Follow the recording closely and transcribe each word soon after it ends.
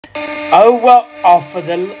Oh, well, for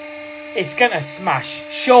the... It's going to smash,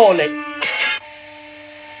 surely.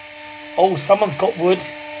 Oh, someone's got wood,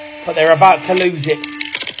 but they're about to lose it.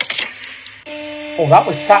 Oh, that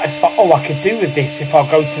was satisfying. Oh, I could do with this if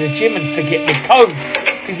I go to the gym and forget my code.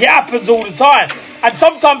 Because it happens all the time. And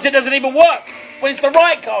sometimes it doesn't even work when it's the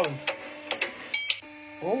right code.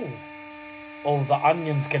 Oh. Oh, the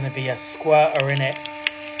onion's going to be a squirter in it.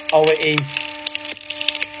 Oh, it is.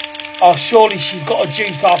 Oh, surely she's got a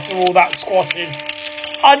juice after all that squashing.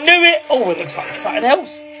 I knew it. Oh, it looks like something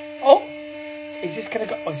else. Oh. Is this going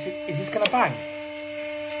to go... Oh, is this going to bang?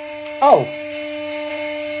 Oh.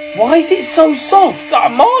 Why is it so soft? Like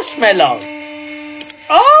a marshmallow.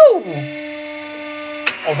 Oh.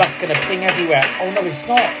 Oh, that's going to ping everywhere. Oh, no, it's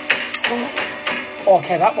not. Oh,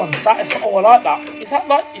 okay, that one's satisfying. Oh, I like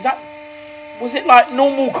that. Was it like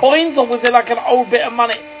normal coins or was it like an old bit of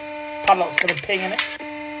money? Padlock's going to ping in it.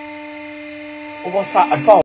 Oh, what's that? A bowl.